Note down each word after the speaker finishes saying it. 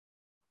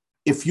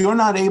if you're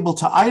not able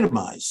to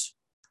itemize,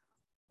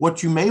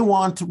 what you'd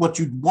want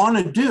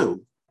to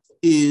do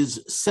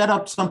is set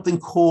up something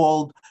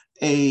called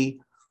a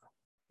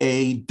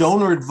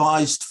donor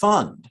advised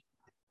fund,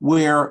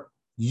 where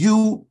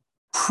you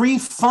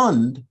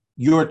pre-fund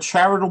your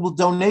charitable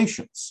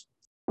donations.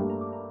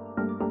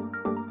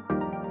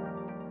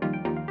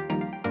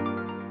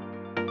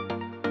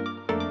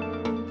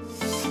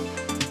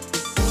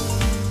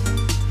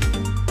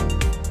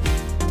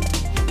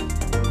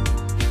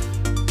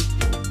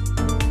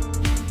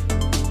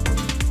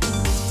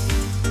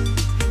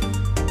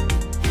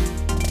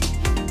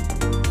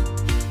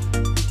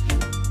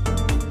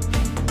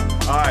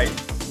 Hi,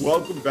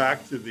 welcome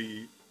back to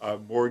the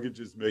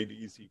Mortgages Made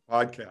Easy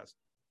podcast.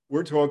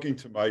 We're talking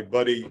to my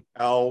buddy,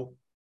 Al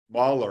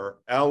Mahler.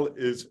 Al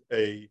is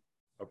a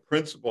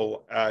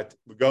principal at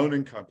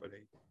Magone & Company.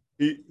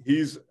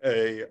 He's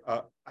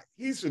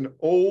an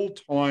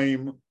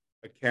old-time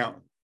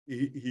accountant.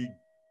 He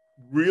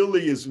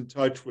really is in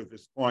touch with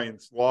his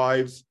clients'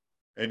 lives,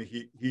 and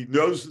he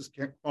knows his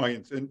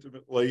clients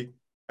intimately.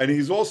 And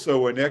he's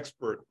also an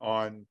expert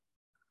on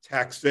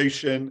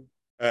taxation,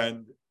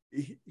 and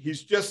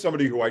he's just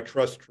somebody who I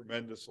trust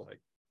tremendously.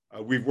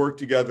 We've worked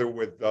together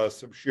with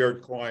some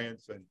shared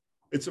clients, and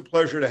it's a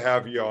pleasure to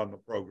have you on the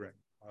program,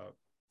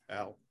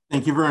 Al.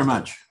 Thank you very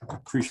much.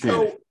 Appreciate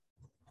it.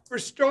 For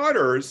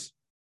starters,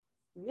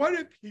 what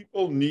do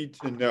people need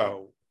to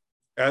know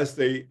as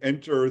they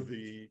enter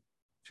the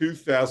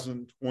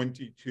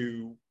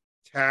 2022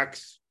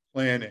 tax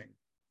planning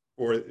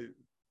for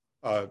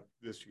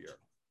this year?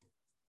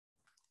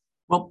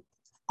 Well,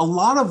 a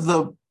lot of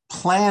the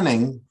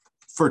planning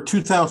for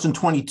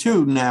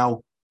 2022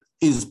 now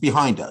is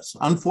behind us.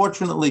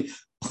 Unfortunately,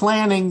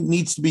 planning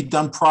needs to be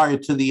done prior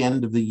to the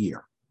end of the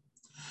year.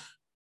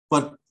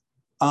 But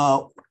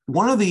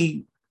one of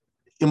the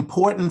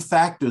important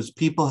factors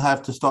people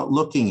have to start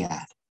looking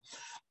at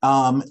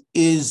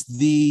is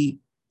the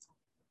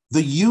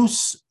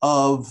use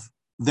of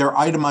their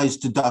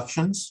itemized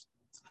deductions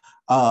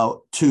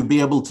to be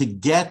able to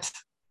get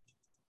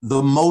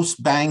the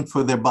most bang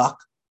for their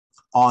buck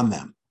on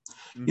them.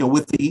 You know,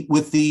 with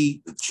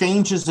the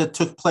changes that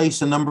took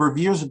place a number of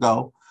years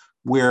ago,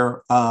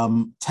 where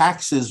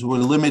taxes were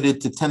limited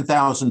to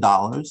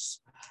 $10,000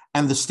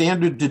 and the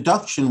standard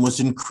deduction was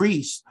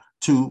increased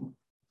to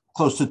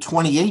close to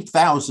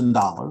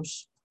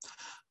 $28,000,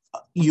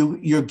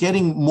 you're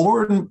getting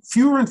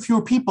fewer and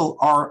fewer people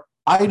are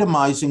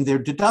itemizing their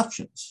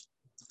deductions.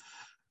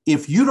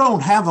 If you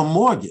don't have a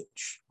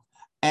mortgage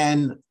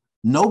and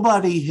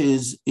nobody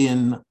is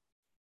in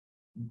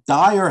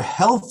dire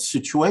health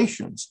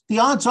situations, the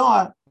odds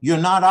are you're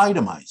not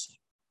itemizing,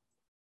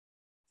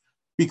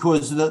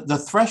 because the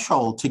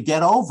threshold to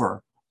get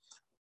over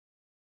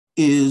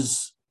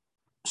is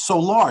so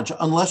large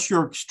unless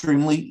you're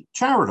extremely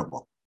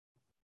charitable.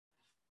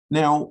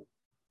 Now,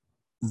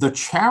 the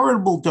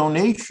charitable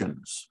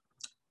donations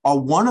are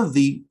one of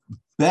the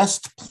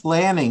best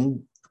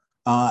planning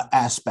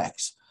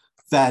aspects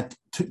that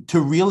to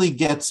really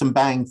get some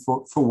bang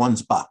for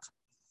one's buck.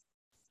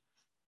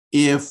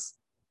 If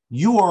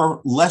you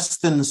are less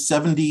than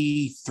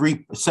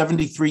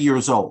 73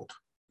 years old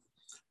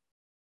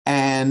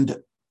and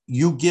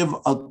you give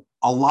a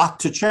lot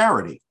to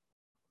charity,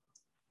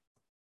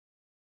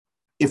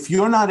 if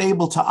you're not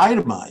able to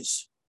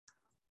itemize,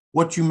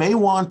 what you'd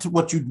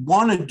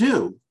want to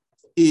do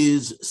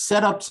is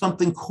set up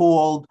something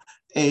called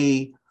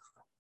a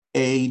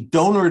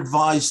donor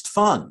advised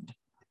fund,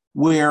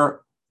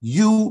 where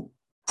you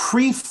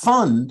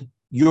pre-fund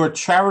your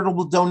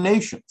charitable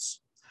donations.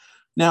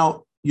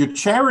 Now, your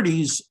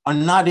charities are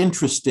not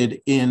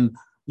interested in,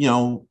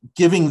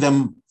 giving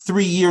them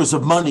 3 years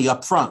of money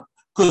up front,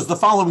 because the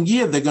following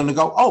year they're going to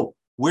go, oh,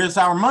 where's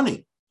our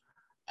money?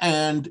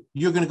 And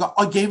you're going to go,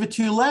 I gave it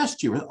to you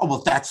last year. Oh,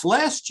 well, that's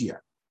last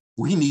year.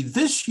 We need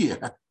this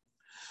year.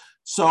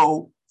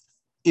 So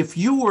if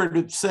you were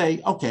to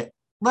say, okay,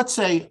 let's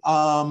say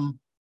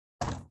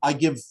I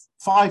give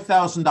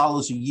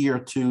 $5,000 a year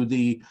to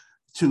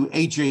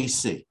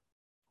AJC.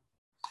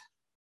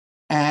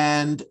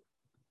 And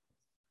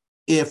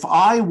if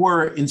I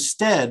were,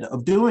 instead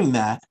of doing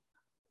that,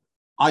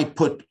 I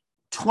put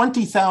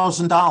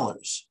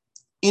 $20,000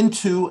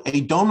 into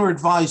a donor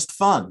advised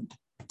fund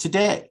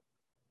today,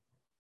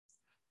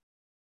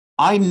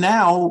 I'm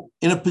now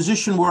in a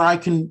position where I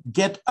can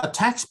get a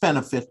tax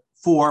benefit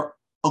for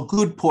a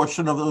good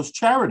portion of those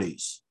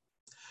charities.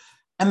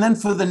 And then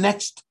for the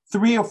next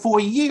 3 or 4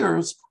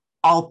 years,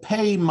 I'll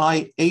pay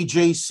my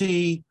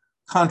AJC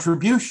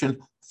contribution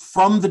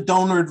from the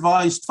donor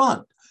advised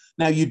fund.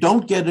 Now, you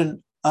don't get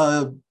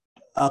a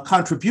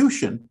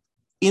contribution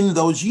in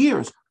those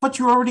years, but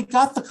you already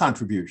got the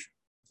contribution.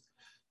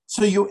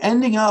 So you're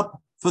ending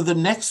up, for the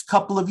next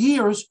couple of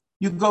years,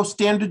 you go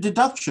standard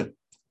deduction.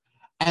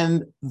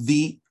 And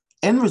the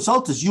end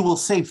result is you will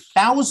save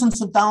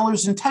thousands of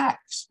dollars in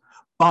tax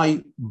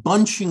by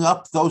bunching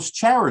up those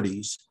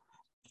charities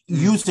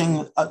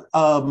using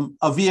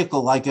a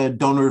vehicle like a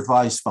donor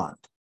advised fund.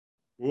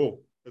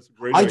 Cool. That's a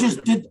great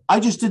idea. I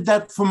just did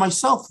that for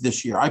myself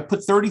this year. I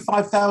put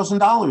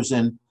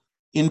 $35,000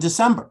 in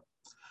December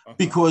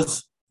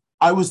because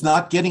I was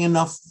not getting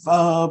enough,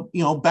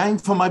 bang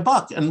for my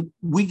buck. And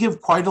we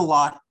give quite a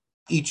lot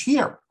each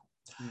year.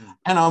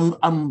 And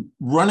I'm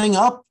running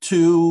up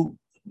to,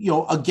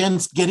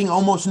 against getting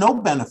almost no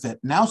benefit.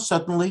 Now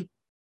suddenly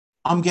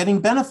I'm getting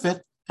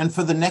benefit. And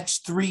for the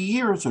next 3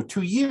 years or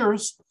 2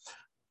 years,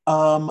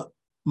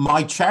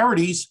 my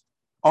charities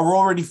are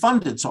already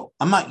funded. So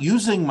I'm not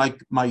using my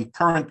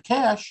current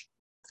cash,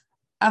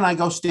 and I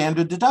go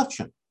standard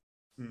deduction.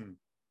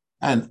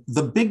 And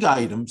the big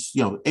items,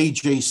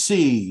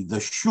 AJC, the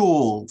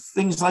shul,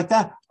 things like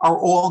that are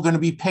all going to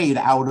be paid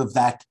out of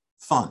that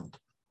fund.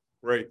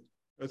 Great.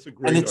 That's a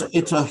great idea.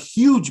 It's a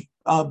huge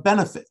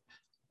benefit.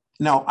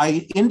 Now,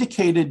 I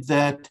indicated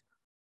that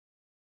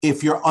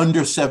if you're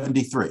under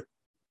 73,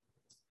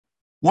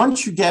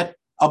 once you get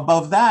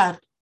above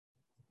that,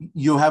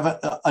 you have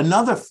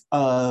another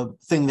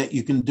thing that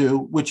you can do,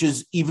 which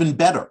is even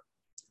better,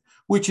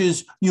 which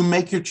is you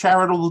make your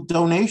charitable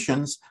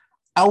donations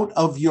out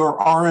of your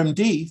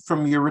RMD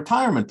from your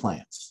retirement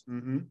plans.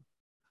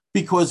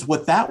 Because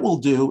what that will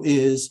do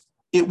is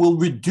it will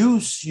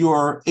reduce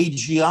your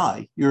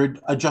AGI, your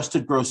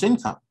adjusted gross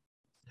income.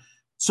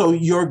 So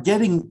you're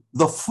getting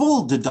the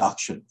full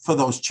deduction for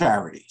those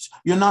charities.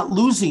 You're not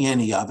losing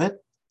any of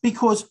it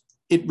because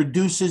it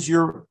reduces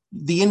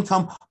the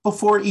income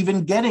before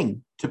even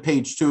getting to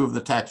page 2 of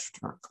the tax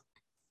return.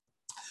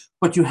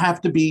 But you have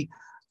to be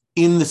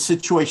in the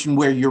situation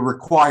where you're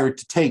required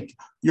to take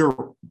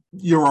your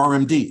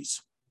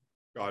RMDs.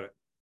 Got it.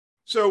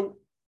 So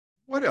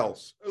what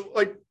else?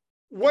 Like,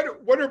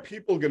 what are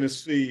people going to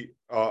see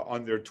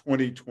on their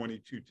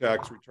 2022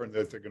 tax return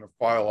that they're going to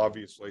file,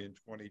 obviously, in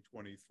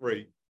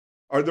 2023?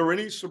 Are there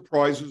any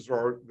surprises, or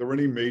are there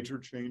any major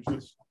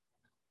changes?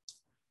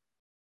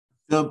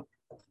 The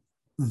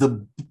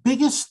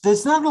biggest, there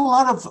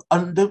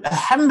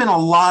haven't been a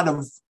lot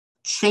of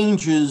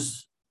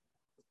changes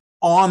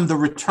on the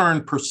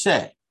return per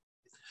se.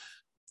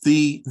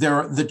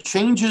 The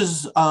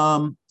changes,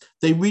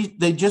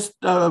 they just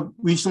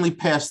recently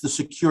passed the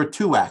Secure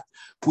 2 Act,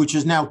 which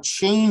is now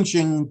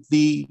changing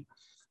the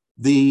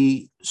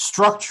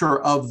structure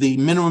of the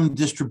minimum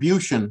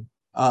distribution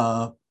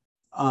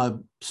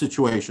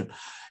situation.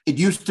 It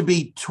used to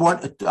be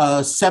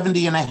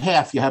 70 and a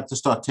half, you have to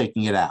start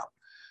taking it out.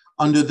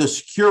 Under the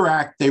Secure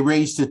Act, they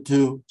raised it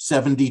to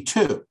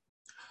 72.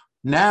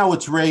 Now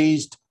it's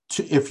raised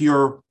to, if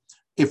you're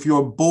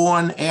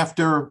born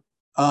after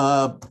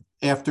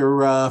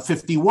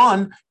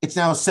 51, it's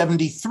now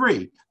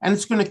 73, and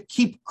it's going to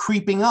keep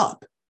creeping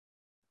up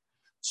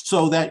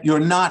so that you're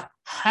not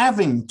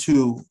having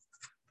to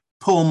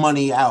pull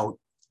money out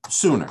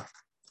sooner.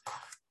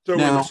 So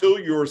until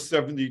you're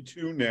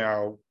 72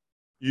 now,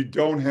 you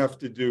don't have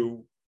to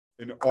do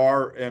an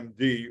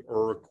RMD,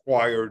 or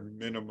required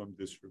minimum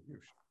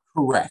distribution.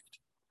 Correct.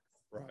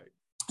 Right.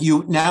 I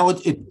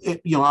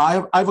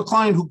have a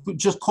client who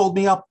just called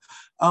me up.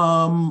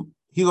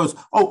 He goes,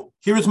 "Oh,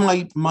 here's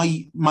my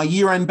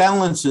year-end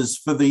balances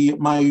for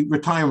my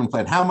retirement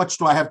plan. How much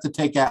do I have to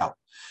take out?"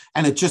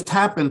 And it just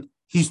happened.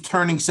 He's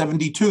turning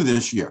 72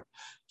 this year.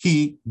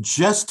 He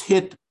just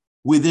hit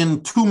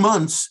within 2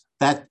 months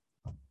that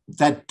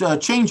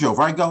changeover.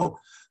 I go,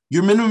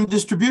 "Your minimum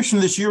distribution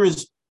this year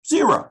is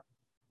 0.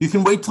 You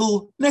can wait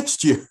till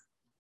next year."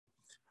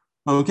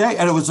 Okay.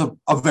 And it was a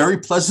very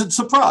pleasant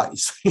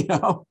surprise,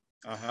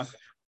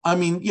 I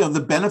mean, the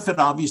benefit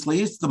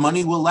obviously is the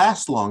money will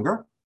last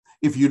longer.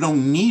 If you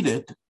don't need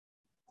it,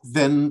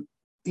 then,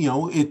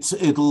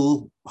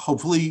 it'll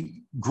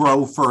hopefully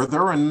grow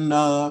further and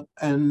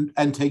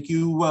take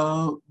you,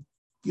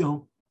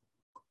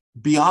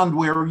 beyond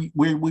where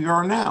we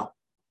are now.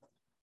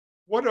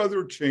 What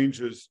other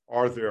changes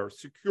are there?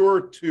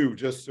 Secure 2,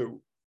 just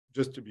to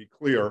be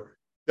clear,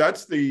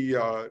 that's the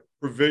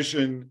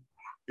provision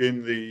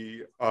in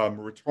the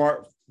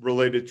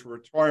related to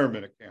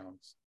retirement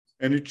accounts.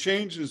 And it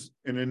changes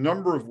in a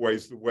number of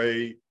ways the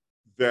way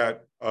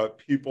that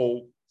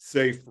people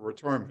save for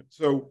retirement.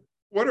 So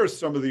what are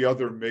some of the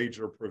other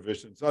major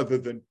provisions other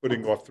than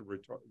putting off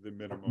the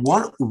minimum?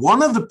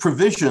 One of the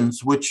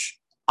provisions, which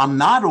I'm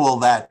not all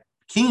that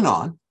keen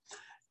on,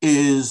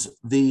 is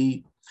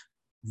the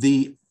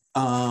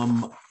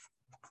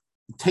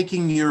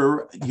taking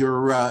your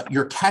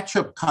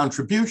catch-up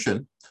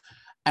contribution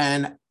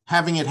and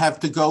having it have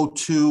to go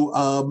to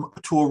a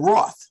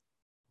Roth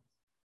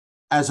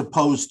as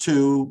opposed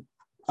to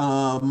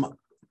a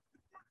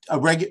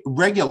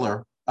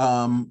regular a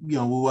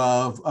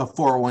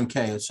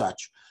 401k as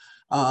such.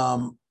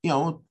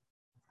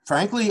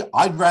 Frankly,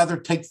 I'd rather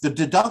take the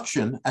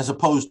deduction as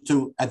opposed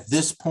to, at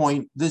this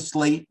point, this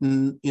late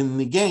in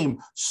the game,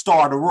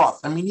 start a Roth.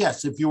 I mean,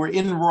 yes, if you were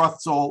in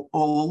Roths all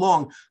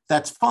along,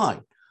 that's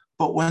fine.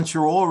 But once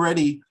you're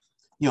already,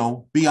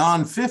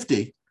 beyond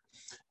 50,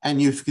 and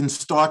you can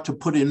start to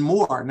put in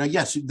more. Now,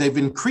 yes, they've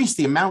increased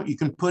the amount you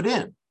can put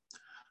in,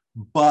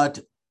 but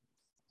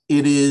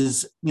it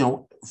is,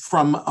 for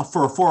a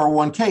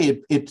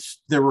 401k,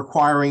 they're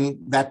requiring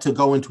that to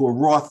go into a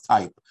Roth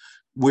type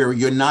where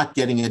you're not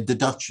getting a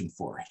deduction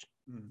for it.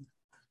 Mm-hmm.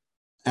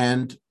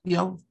 And,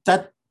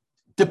 that,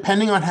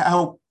 depending on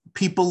how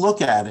people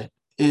look at it,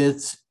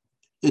 it's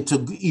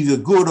either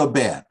good or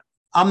bad.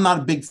 I'm not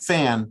a big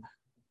fan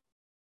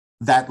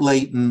that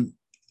late in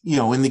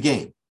the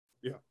game.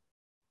 Yeah.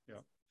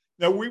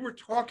 Now, we were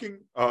talking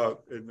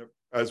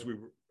as we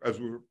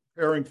were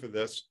preparing for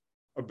this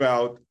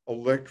about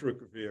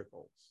electric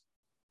vehicles,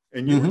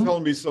 and you were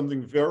telling me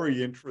something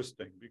very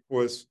interesting,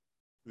 because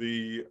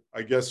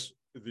I guess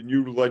the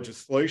new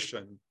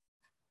legislation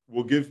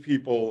will give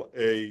people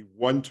a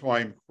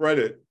one-time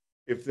credit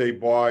if they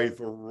buy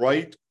the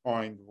right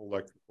kind of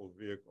electrical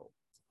vehicle.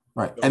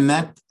 Right,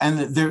 the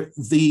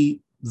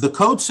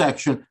code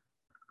section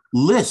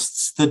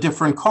lists the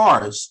different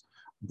cars,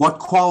 what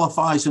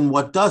qualifies and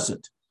what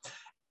doesn't.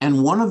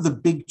 And one of the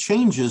big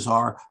changes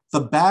are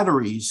the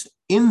batteries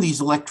in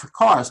these electric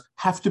cars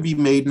have to be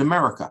made in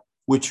America,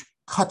 which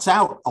cuts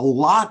out a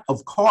lot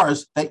of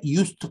cars that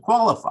used to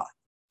qualify.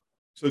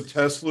 So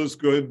Tesla's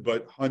good,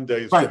 but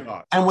Hyundai's right.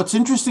 not. And what's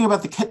interesting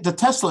about the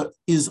Tesla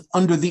is,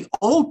 under the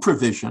old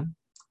provision,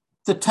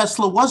 the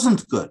Tesla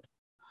wasn't good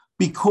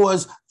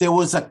because there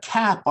was a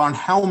cap on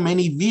how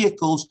many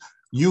vehicles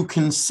you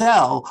can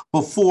sell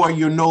before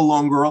you're no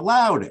longer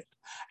allowed it.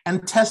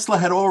 And Tesla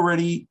had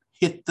already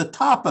hit the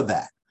top of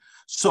that.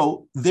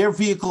 So their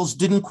vehicles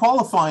didn't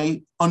qualify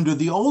under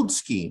the old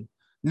scheme.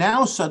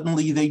 Now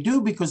suddenly they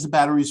do, because the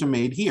batteries are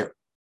made here.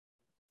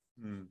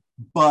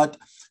 But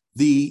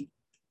the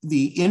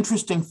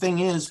interesting thing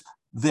is,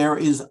 there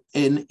is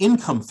an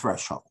income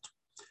threshold.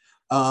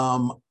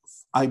 I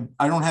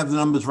don't have the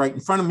numbers right in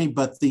front of me,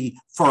 but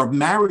for a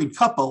married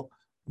couple,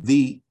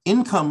 the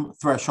income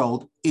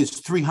threshold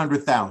is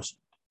 $300,000.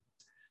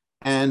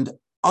 And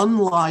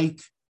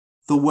unlike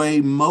the way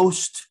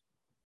most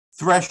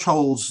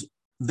thresholds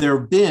there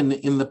have been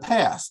in the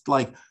past,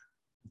 like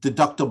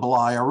deductible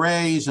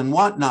IRAs and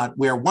whatnot,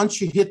 where once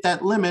you hit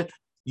that limit,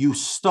 you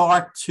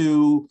start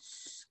to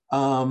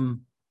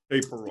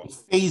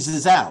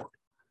phases out.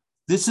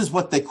 This is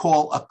what they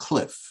call a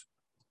cliff.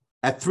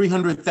 At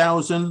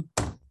 300,000,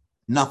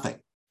 nothing.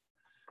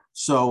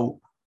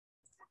 So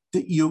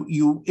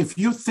if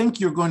you think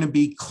you're going to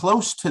be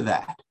close to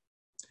that,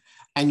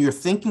 and you're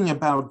thinking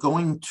about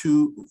going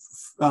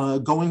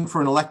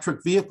for an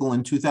electric vehicle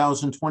in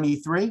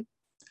 2023,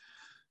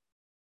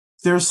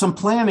 there's some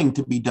planning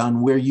to be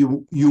done where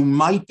you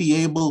might be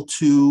able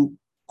to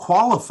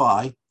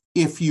qualify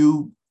if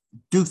you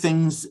do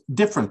things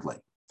differently.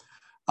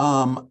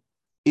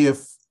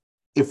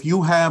 If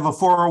you have a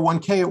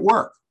 401k at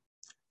work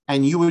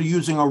and you were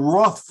using a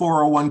Roth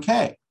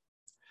 401k,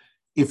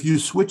 if you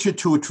switch it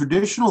to a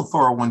traditional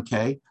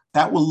 401k,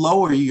 that will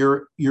lower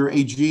your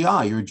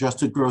AGI, your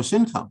adjusted gross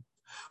income,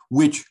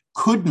 which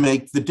could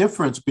make the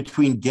difference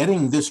between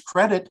getting this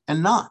credit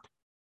and not.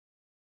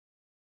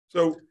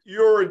 So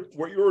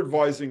what you're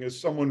advising is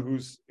someone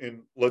who's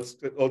in, let's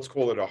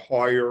call it a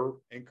higher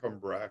income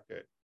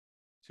bracket,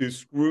 to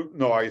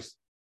scrutinize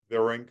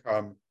their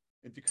income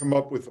and to come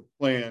up with a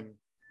plan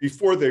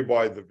before they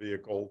buy the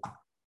vehicle,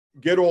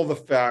 get all the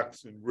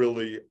facts, and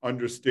really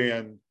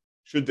understand,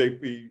 should they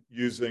be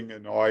using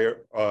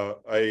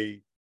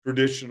a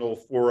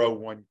traditional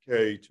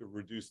 401k to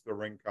reduce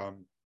their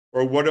income,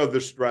 or what other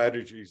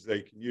strategies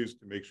they can use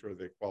to make sure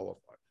they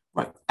qualify.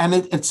 Right. And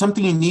it's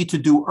something you need to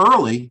do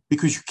early,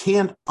 because you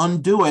can't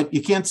undo it.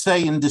 You can't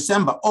say in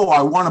December,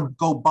 I want to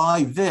go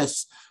buy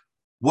this.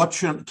 What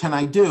can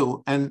I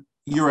do? And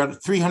you're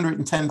at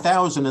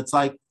 310,000. It's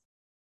like,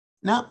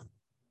 no,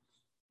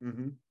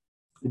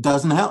 it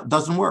doesn't help.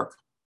 Doesn't work.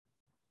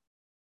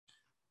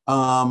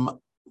 Now,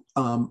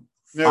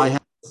 you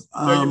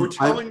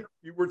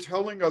were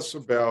telling us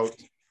about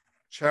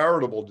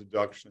charitable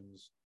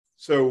deductions.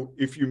 So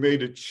if you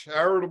made a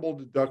charitable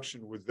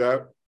deduction, would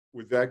that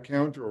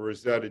count, or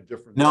is that a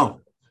different? No,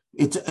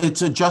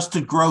 it's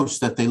adjusted gross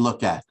that they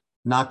look at,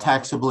 not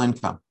taxable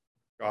income.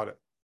 Got it.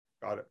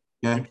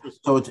 Okay.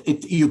 So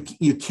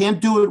you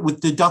can't do it with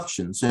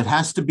deductions. It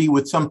has to be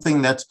with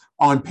something that's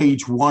on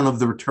page 1 of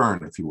the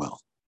return, if you will.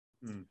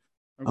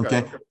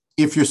 Okay.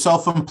 If you're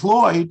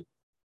self-employed,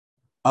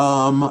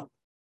 the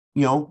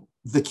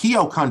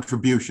KEO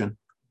contribution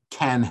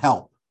can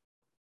help,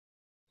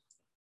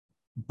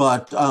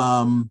 but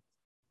the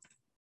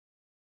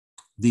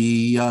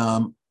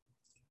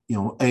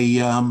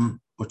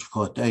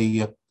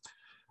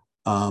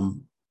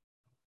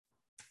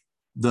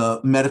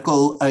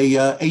medical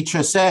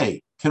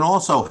HSA can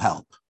also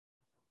help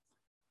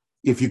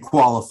if you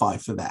qualify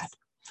for that,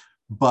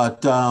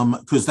 but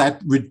because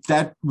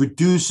that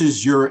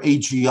reduces your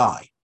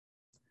AGI,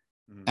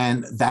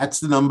 and that's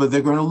the number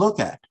they're going to look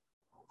at.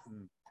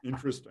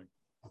 Interesting.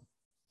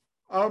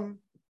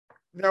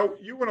 Now,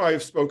 you and I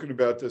have spoken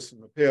about this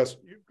in the past.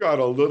 You've got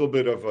a little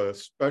bit of a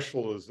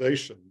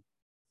specialization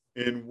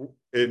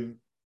in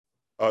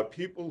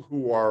people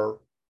who are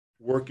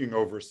working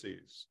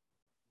overseas.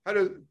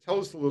 Tell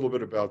us a little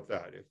bit about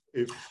that.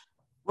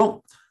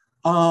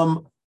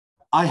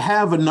 I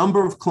have a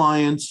number of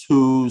clients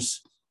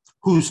whose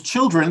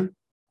children,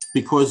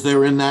 because the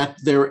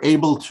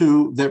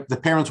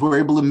parents were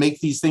able to make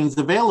these things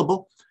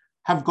available,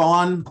 have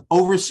gone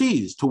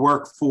overseas to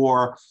work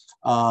for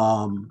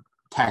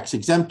tax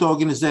exempt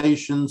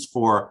organizations,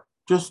 for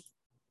just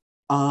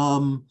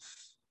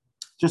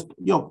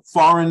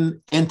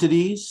foreign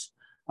entities.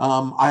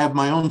 I have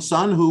my own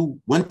son who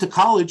went to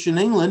college in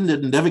England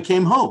and never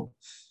came home.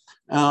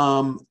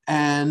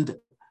 And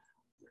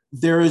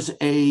there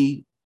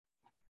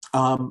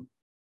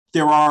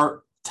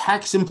are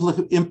tax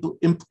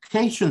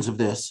implications of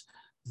this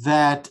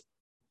that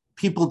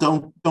people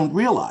don't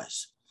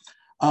realize.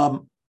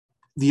 The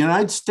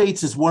United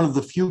States is one of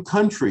the few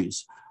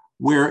countries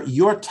where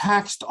you're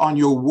taxed on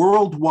your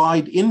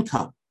worldwide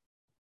income.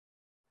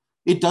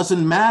 It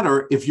doesn't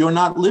matter if you're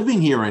not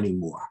living here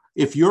anymore.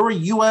 If you're a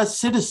US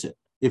citizen,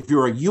 if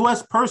you're a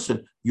US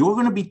person, you're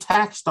going to be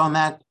taxed on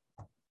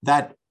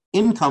that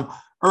income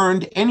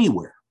earned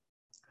anywhere.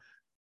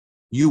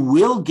 You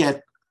will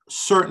get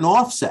certain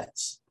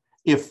offsets.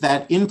 If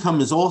that income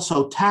is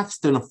also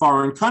taxed in a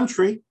foreign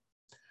country,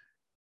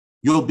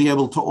 you'll be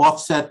able to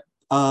offset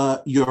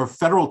your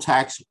federal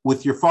tax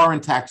with your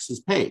foreign taxes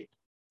paid.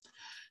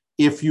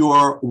 If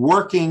you're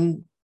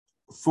working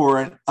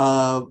for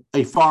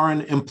a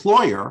foreign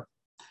employer,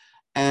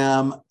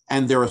 and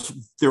there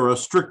are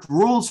strict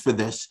rules for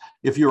this,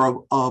 if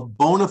you're a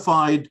bona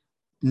fide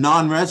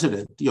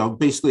non-resident,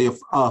 basically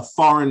a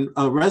foreign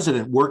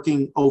resident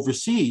working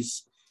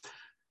overseas,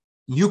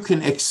 you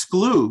can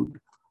exclude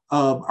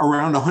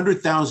around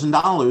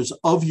 $100,000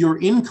 of your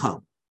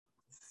income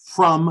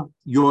from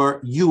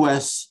your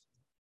U.S.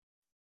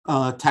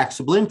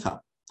 Taxable income.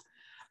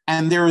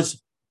 And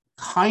there's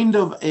kind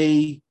of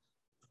a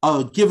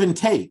give and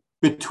take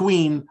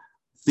between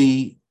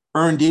the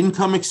earned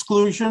income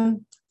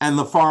exclusion and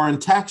the foreign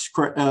tax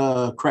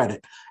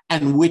credit,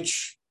 and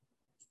which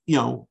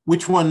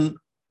one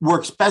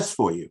works best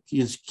for you.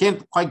 You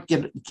can't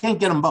get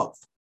them both.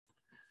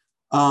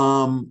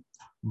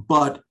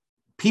 But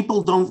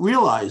people don't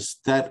realize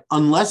that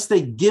unless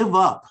they give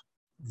up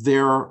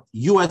their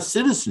U.S.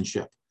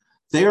 citizenship,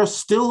 they are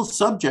still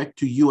subject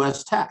to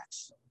U.S.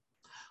 tax.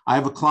 I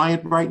have a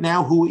client right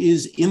now who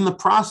is in the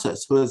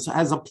process, who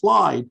has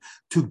applied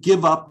to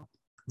give up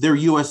their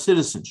U.S.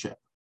 citizenship.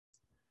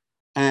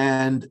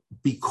 And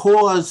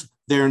because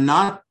they're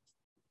not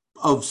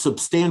of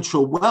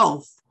substantial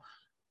wealth,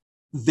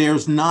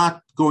 there's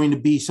not going to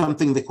be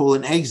something they call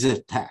an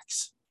exit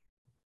tax.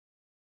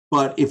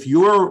 But if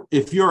your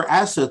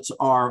assets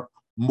are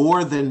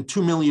more than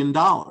 $2 million,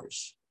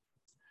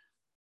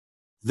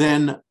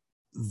 then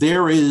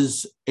there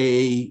is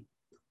an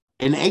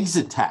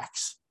exit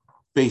tax.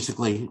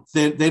 Basically,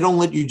 they don't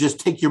let you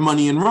just take your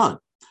money and run.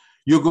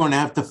 You're going to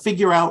have to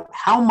figure out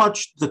how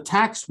much the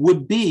tax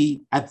would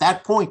be at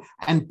that point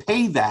and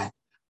pay that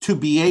to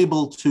be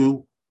able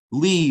to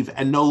leave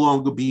and no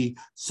longer be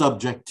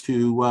subject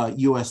to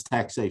U.S.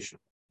 taxation.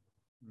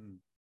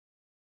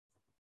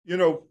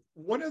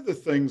 One of the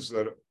things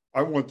that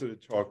I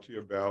wanted to talk to you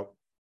about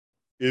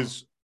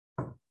is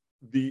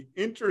the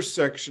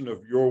intersection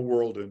of your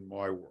world and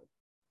my world.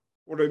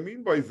 What I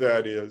mean by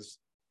that is,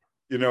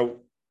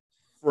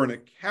 for an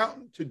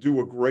accountant to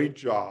do a great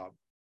job,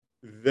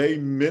 they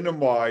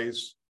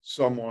minimize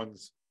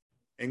someone's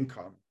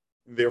income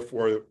and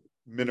therefore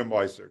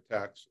minimize their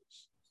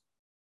taxes.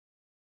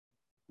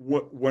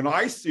 When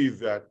I see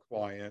that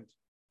client,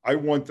 I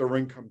want their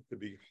income to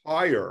be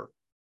higher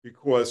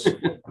because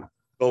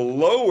the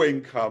low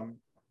income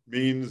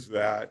means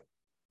that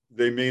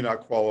they may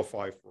not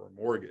qualify for a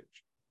mortgage.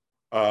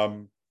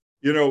 And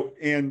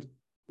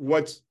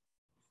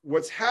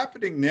what's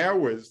happening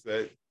now is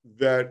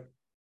that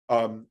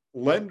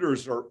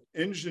lenders are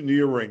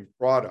engineering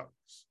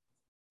products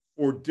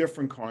for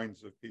different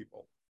kinds of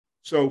people.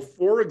 So,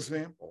 for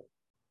example,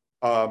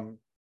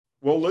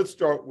 let's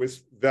start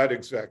with that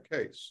exact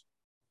case.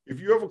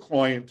 If you have a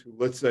client who,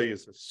 let's say,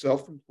 is a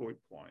self-employed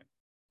client,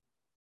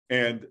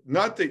 and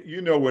not that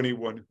you know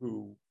anyone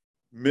who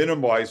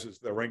minimizes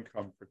their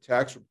income for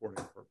tax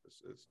reporting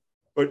purposes,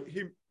 but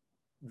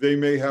they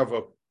may have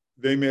a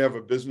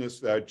business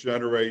that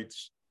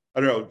generates,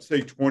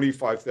 say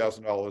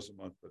 $25,000 a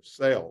month of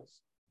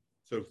sales,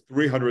 so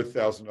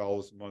 $300,000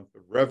 a month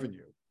of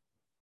revenue.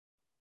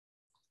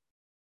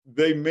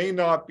 They may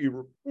not be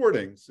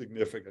reporting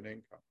significant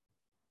income.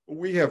 But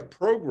we have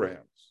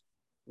programs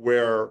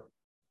where,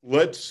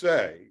 let's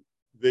say,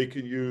 they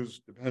can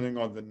use, depending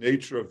on the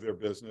nature of their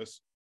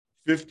business,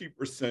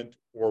 50%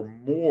 or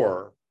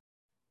more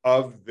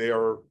of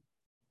their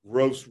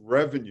gross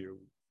revenue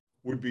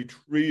would be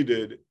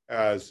treated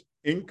as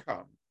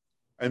income,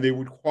 and they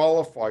would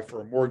qualify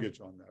for a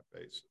mortgage on that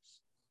basis.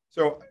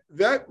 So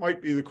that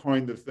might be the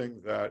kind of thing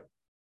that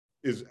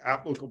is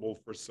applicable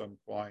for some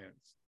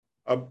clients.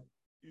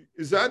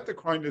 Is that the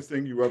kind of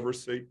thing you ever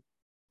see?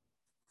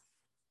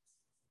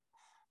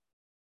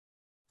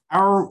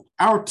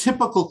 Our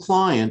typical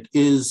client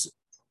is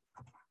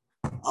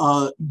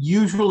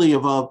usually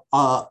of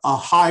a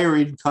higher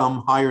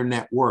income, higher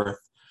net worth.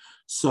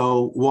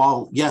 So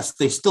while, yes,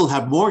 they still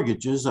have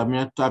mortgages. I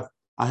mean, I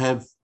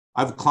have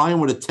a client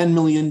with a $10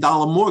 million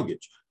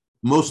mortgage,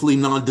 mostly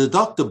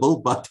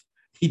non-deductible, but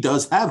he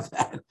does have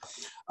that.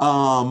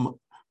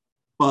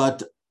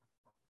 But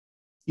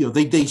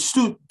they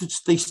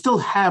still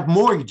have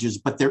mortgages,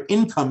 but their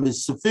income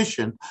is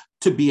sufficient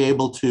to be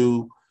able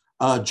to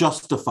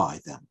justify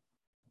them.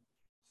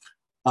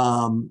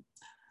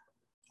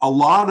 A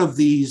lot of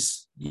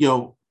these,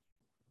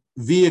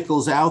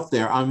 vehicles out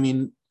there. I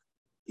mean,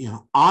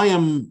 I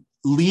am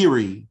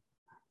leery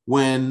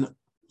when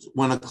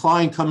a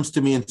client comes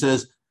to me and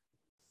says,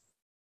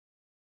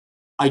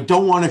 I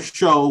don't want to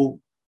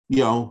show,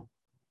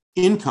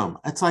 income.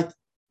 It's like,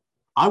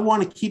 I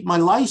want to keep my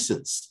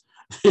license.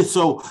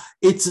 So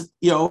it's,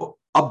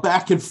 a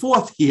back and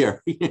forth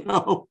here,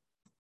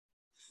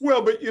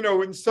 Well, but,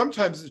 and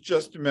sometimes it's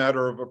just a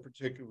matter of a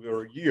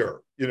particular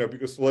year,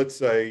 because let's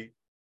say,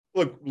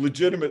 look,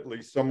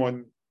 legitimately,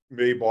 someone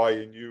may buy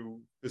a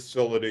new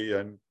facility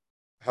and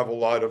have a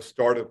lot of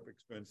startup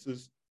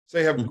expenses. So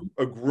they have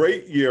a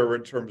great year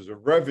in terms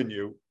of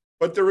revenue,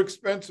 but their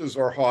expenses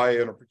are high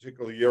in a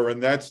particular year,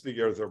 and that's the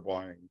year they're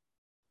buying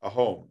a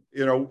home.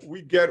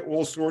 We get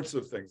all sorts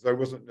of things. I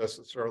wasn't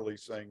necessarily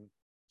saying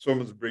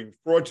someone's being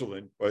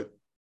fraudulent, but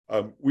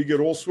we get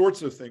all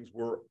sorts of things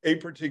where a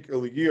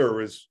particular year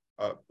is,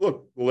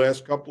 look, the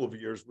last couple of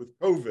years with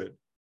COVID,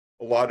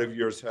 a lot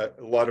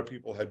of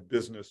people had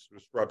business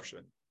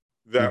disruption.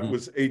 That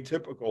was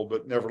atypical,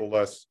 but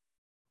nevertheless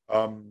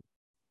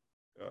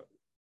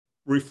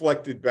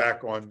reflected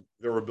back on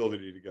their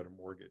ability to get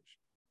a mortgage.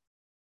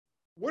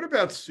 What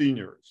about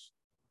seniors?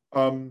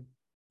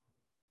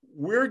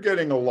 We're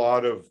getting a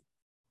lot of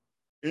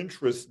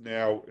interest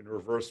now in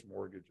reverse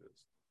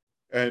mortgages.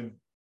 And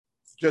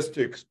just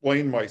to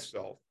explain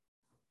myself,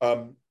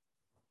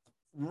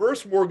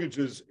 reverse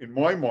mortgages, in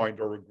my mind,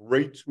 are a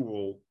great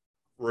tool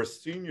for a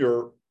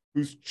senior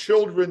whose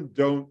children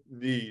don't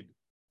need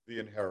the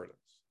inheritance.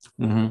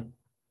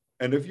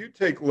 And if you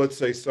take, let's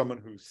say, someone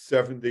who's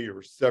 70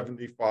 or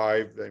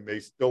 75, they may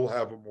still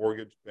have a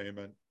mortgage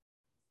payment,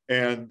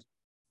 and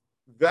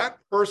that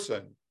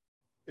person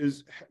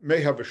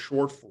may have a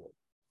shortfall,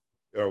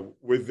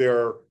 with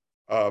their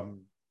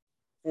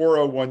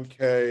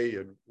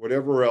 401k and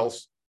whatever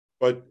else.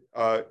 But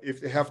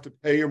if they have to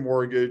pay a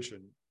mortgage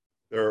and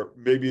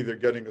maybe they're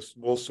getting a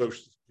small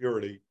Social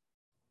Security,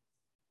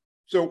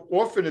 so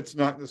often it's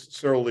not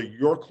necessarily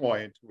your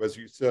client who, as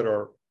you said,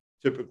 are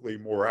typically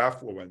more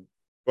affluent,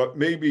 but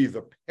maybe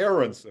the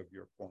parents of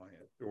your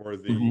client or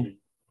the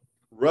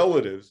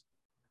relatives.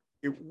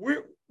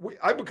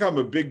 I become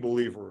a big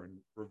believer in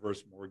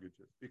reverse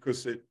mortgages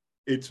because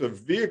it's a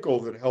vehicle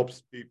that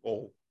helps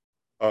people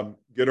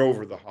get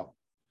over the hump.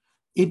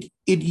 It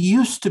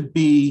used to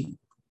be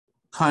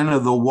kind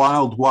of the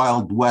wild,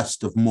 wild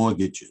west of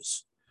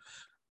mortgages,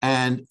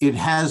 and it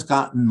has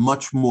gotten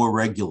much more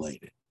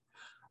regulated,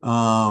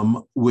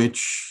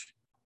 which,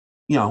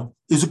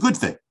 is a good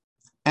thing.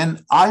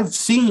 And I've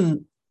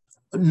seen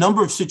a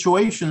number of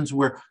situations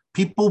where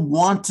people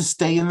want to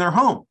stay in their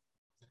home,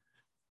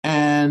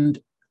 and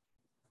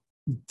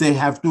they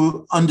have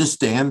to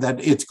understand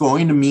that it's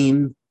going to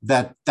mean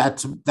that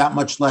that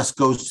much less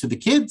goes to the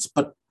kids,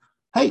 but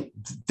hey,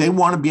 they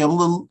want to be able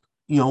to,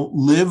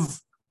 live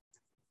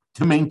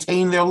to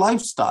maintain their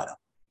lifestyle.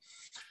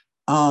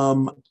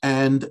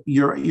 And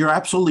you're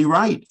absolutely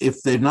right.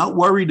 If they're not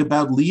worried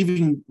about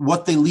leaving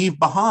what they leave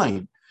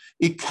behind,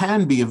 it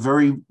can be a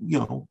very,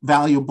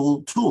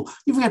 valuable tool.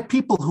 You've got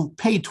people who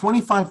paid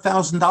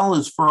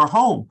 $25,000 for a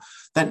home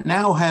that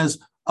now has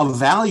a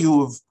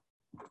value of,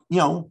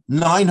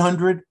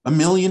 $900, $1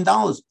 million.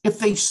 If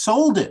they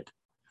sold it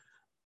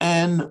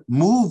and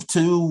moved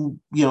to,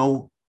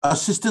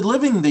 assisted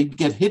living, they'd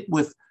get hit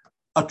with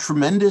a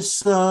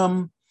tremendous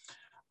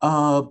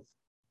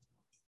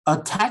a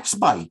tax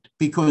bite,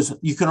 because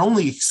you can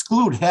only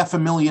exclude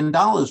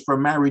 $500,000 for a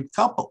married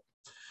couple.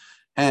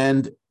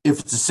 And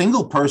if it's a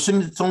single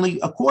person, it's only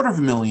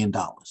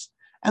 $250,000.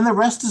 And the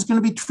rest is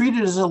going to be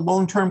treated as a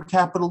long-term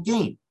capital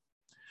gain.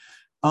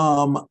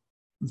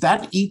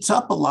 That eats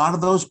up a lot of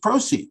those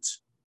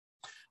proceeds.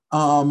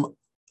 The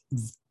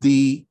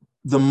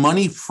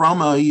money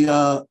from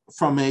a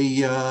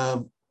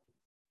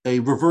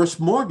reverse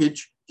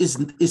mortgage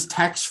is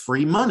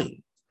tax-free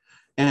money,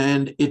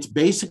 and it's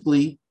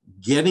basically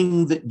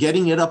getting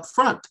it up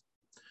front.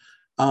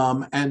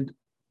 And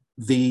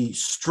the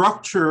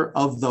structure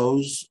of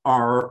those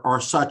are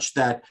such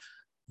that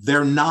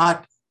you're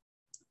not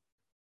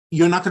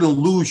going to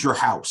lose your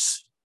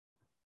house,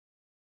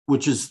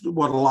 which is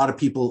what a lot of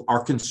people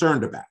are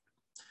concerned about,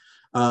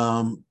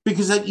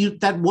 because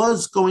that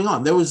was going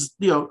on. There was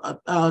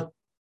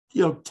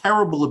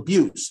terrible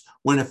abuse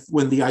when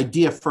the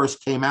idea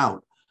first came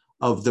out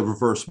of the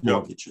reverse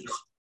mortgages.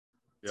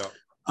 Yeah.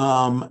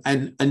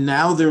 And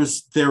now they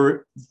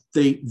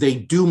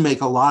do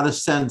make a lot of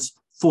sense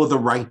for the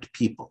right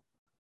people.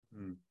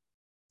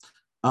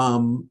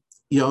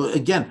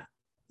 Again,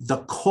 the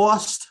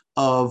cost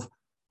of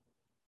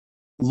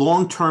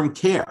long-term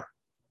care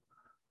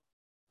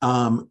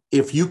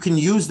if you can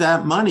use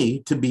that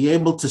money to be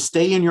able to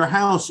stay in your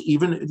house,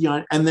 even,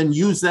 and then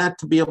use that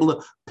to be able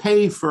to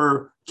pay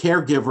for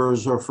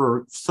caregivers or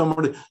for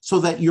somebody so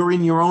that you're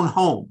in your own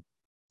home,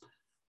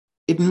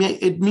 it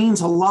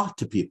means a lot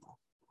to people.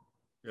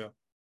 Yeah.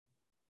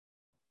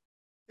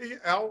 Hey,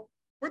 Al,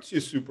 what's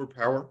your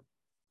superpower?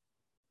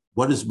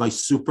 What is my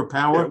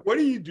superpower? Yeah, what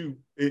do you do?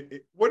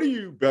 What are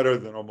you better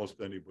than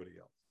almost anybody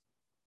else?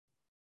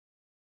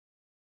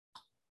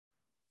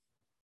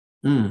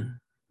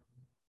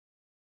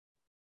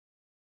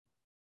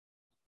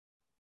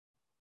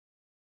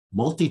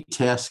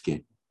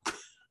 Multitasking.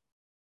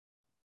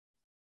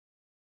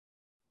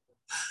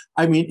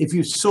 I mean, if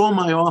you saw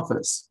my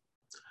office,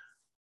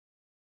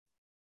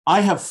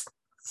 I have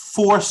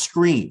 4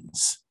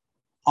 screens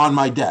on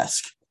my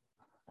desk,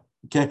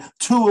 okay,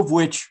 2 of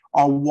which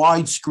are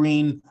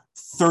widescreen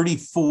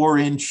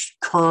 34-inch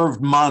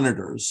curved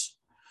monitors,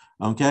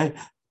 okay,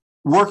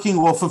 working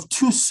off of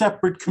 2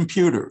 separate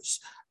computers.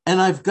 And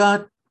I've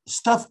got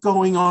stuff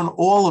going on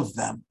all of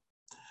them.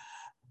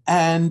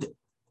 And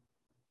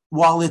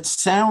while it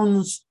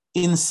sounds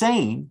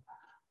insane,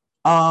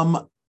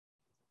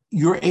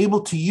 you're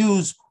able to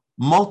use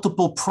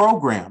multiple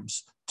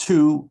programs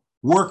to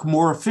work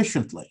more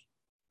efficiently.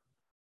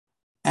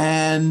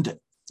 And,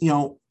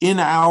 in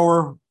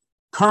our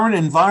current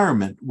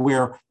environment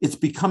where it's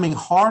becoming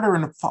harder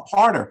and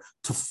harder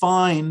to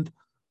find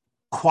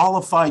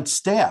qualified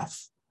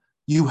staff,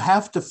 you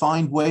have to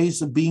find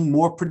ways of being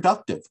more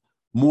productive,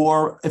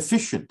 more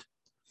efficient.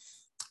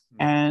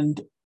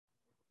 And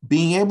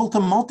being able to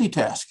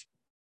multitask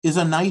is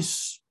a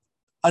nice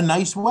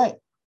way.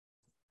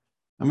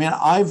 I mean,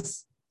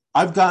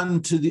 I've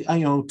gotten to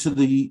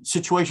the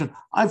situation.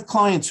 I have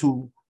clients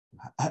who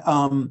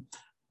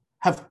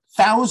have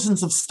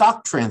thousands of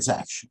stock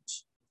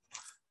transactions,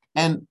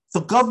 and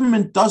the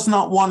government does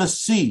not want to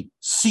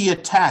see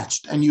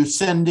attached, and you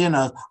send in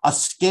a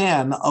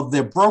scan of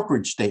their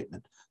brokerage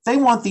statement. They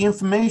want the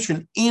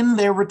information in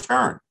their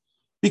return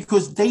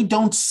because they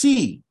don't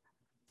see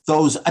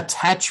those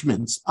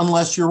attachments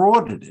unless you're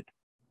audited.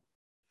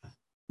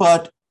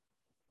 But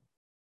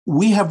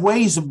we have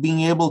ways of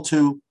being able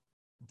to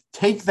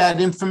take that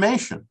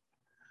information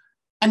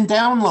and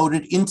download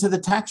it into the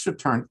tax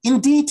return in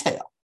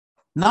detail,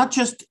 not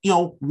just,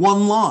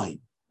 one line,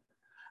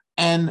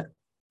 and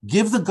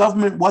give the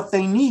government what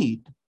they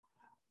need,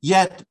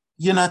 yet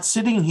you're not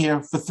sitting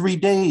here for 3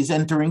 days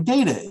entering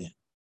data in.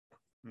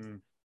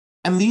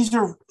 And these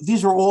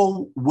are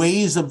all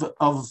ways of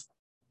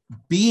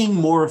being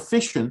more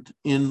efficient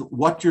in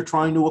what you're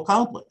trying to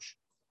accomplish.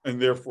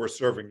 And therefore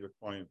serving your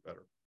client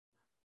better.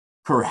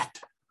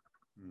 Correct.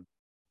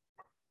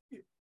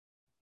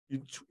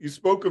 You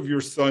spoke of your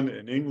son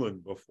in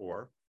England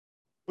before.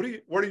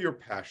 What are your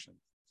passions?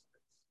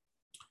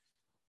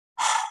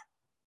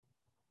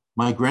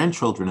 My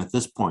grandchildren at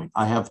this point.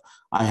 I have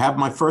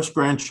my first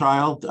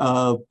grandchild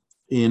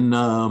in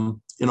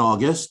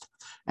August,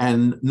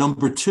 and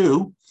number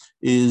 2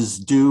 is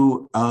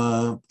due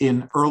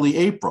in early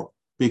April,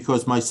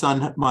 because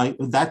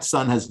that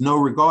son has no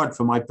regard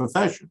for my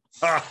profession.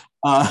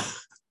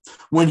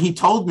 When he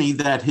told me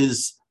that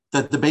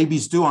the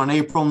baby's due on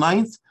April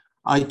 9th,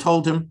 I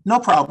told him, no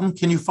problem.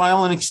 Can you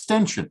file an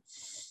extension?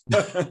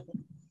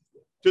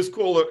 Just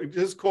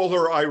call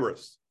her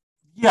Iris.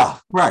 Yeah,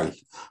 right.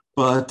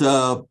 But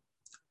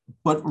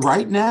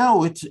right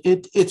now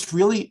it's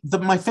really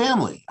my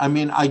family. I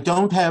mean, I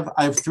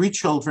have 3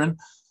 children,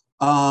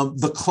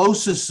 the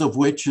closest of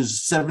which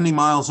is 70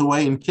 miles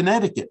away in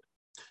Connecticut.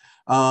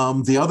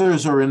 The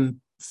others are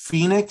in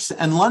Phoenix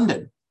and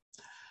London.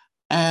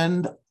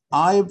 And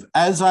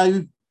as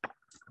I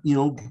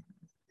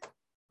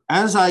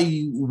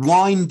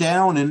wind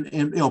down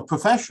and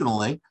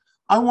professionally,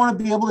 I want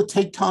to be able to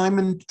take time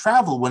and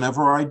travel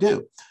whenever I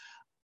do.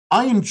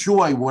 I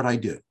enjoy what I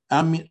do.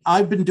 I mean,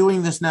 I've been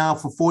doing this now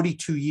for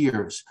 42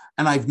 years,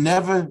 and I've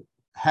never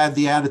had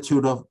the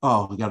attitude of,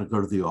 oh, I got to go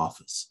to the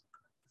office.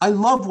 I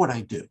love what I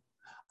do.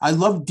 I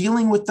love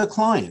dealing with the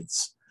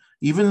clients,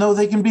 even though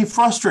they can be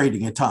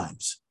frustrating at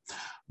times.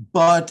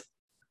 But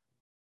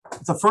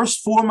the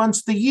first 4 months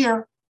of the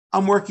year,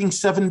 I'm working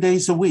 7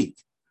 days a week,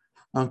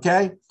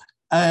 okay?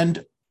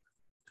 And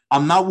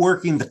I'm not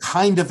working the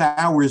kind of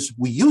hours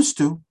we used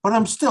to, but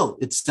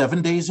it's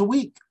 7 days a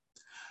week.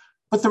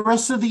 But the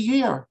rest of the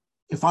year,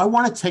 if I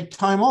want to take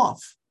time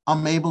off,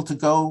 I'm able to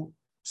go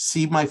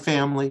see my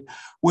family.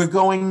 We're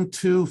going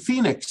to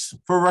Phoenix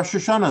for Rosh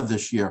Hashanah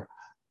this year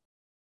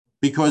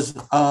because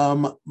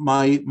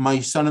my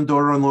son and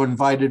daughter-in-law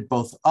invited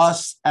both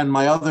us and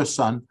my other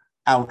son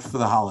out for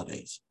the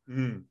holidays.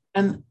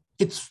 And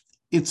it's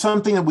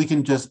something that we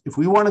can if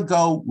we want to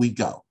go, we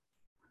go.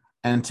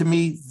 And to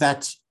me,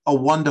 that's a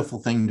wonderful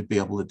thing to be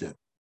able to do.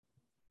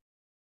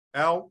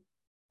 Al,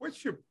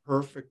 what's your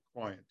perfect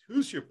client?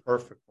 Who's your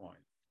perfect client?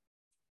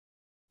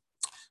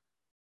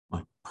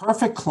 My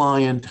perfect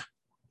client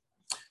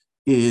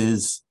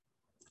is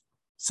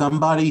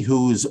somebody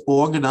who's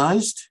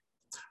organized,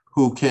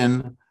 who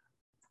can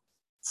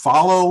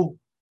follow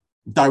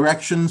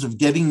directions of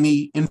getting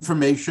me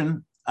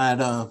information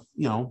at on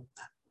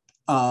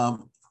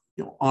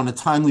a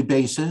timely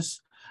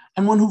basis,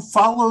 and one who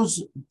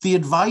follows the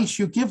advice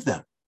you give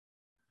them.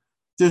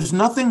 There's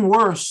nothing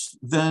worse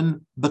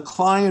than the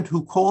client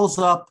who calls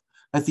up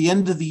at the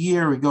end of the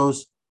year. He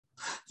goes,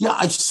 yeah,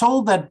 I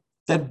sold that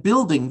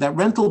building, that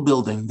rental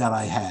building that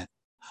I had.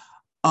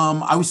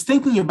 I was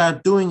thinking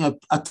about doing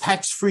a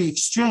tax-free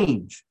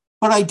exchange,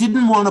 but I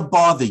didn't want to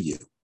bother you.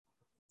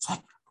 It's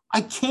like,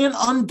 I can't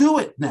undo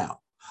it now.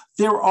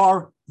 There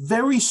are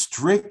very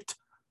strict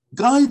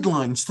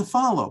guidelines to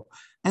follow.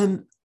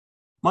 And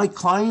my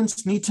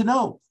clients need to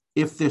know,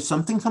 if there's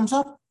something comes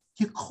up,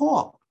 you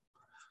call.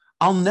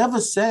 I'll never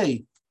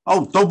say,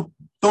 oh,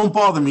 don't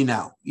bother me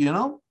now.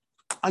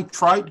 I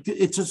tried.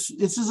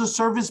 This is a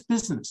service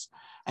business,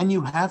 and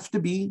you have to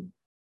be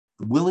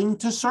willing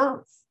to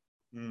serve.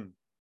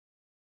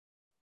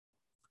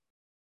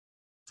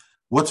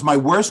 What's my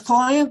worst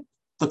client?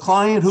 The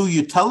client who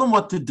you tell them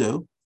what to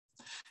do,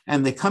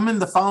 and they come in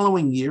the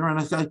following year, and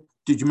I say,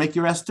 did you make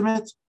your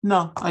estimates?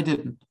 No, I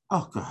didn't.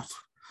 Oh, God.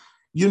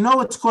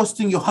 It's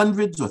costing you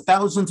hundreds or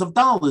thousands of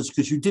dollars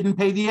because you didn't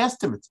pay the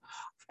estimates.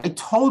 I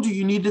told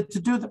you needed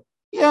to do that.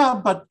 Yeah,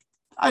 but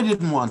I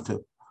didn't want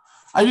to.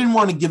 I didn't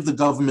want to give the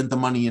government the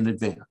money in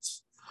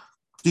advance.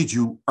 Did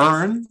you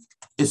earn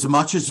as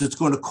much as it's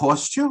going to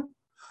cost you?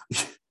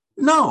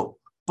 No,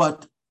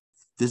 but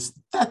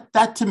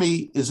that to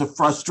me is a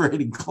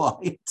frustrating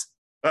client.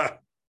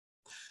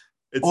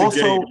 It's also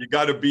a game. You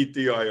got to beat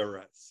the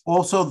IRS.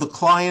 Also, the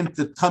client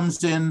that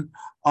comes in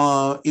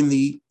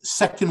the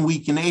second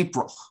week in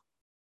April,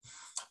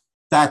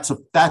 that's a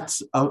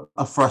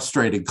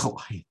frustrating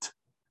client.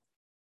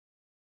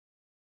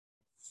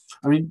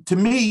 I mean, to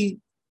me,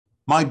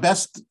 my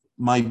best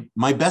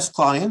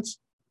clients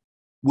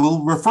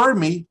will refer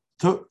me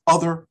to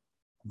other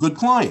good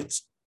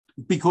clients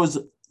because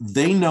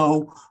they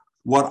know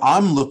what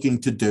I'm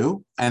looking to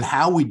do and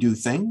how we do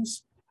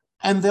things.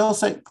 And they'll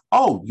say,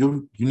 oh,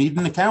 you need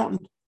an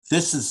accountant?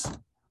 This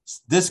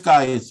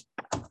guy is,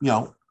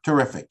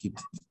 terrific.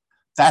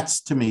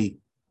 That's, to me,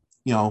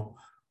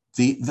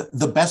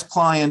 the best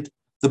client.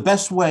 The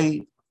best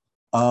way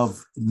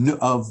of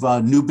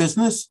new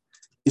business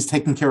is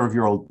taking care of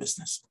your old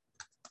business.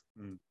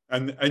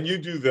 And you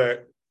do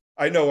that.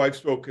 I know I've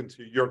spoken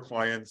to your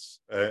clients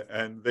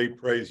and they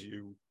praise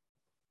you.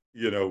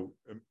 They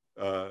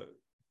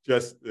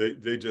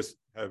just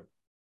have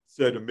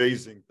said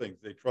amazing things.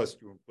 They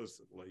trust you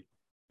implicitly,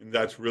 and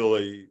that's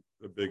really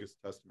the biggest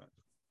testament.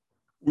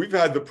 We've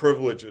had the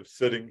privilege of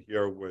sitting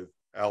here with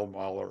Al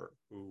Mahler,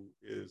 who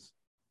is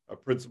a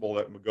principal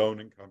at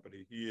Magone &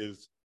 Company. He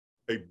is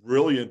a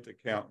brilliant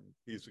accountant.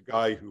 He's a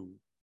guy who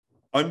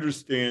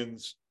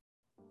understands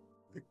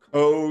the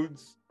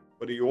codes,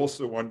 but he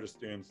also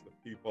understands the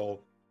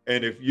people.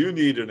 And if you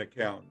need an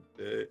accountant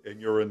and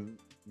you're in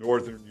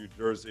northern New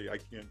Jersey, I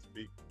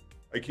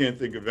can't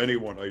think of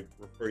anyone I'd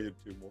refer you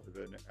to more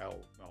than Al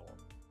Mahler.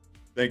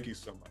 Thank you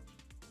so much.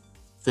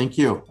 Thank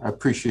you. I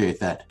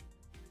appreciate that.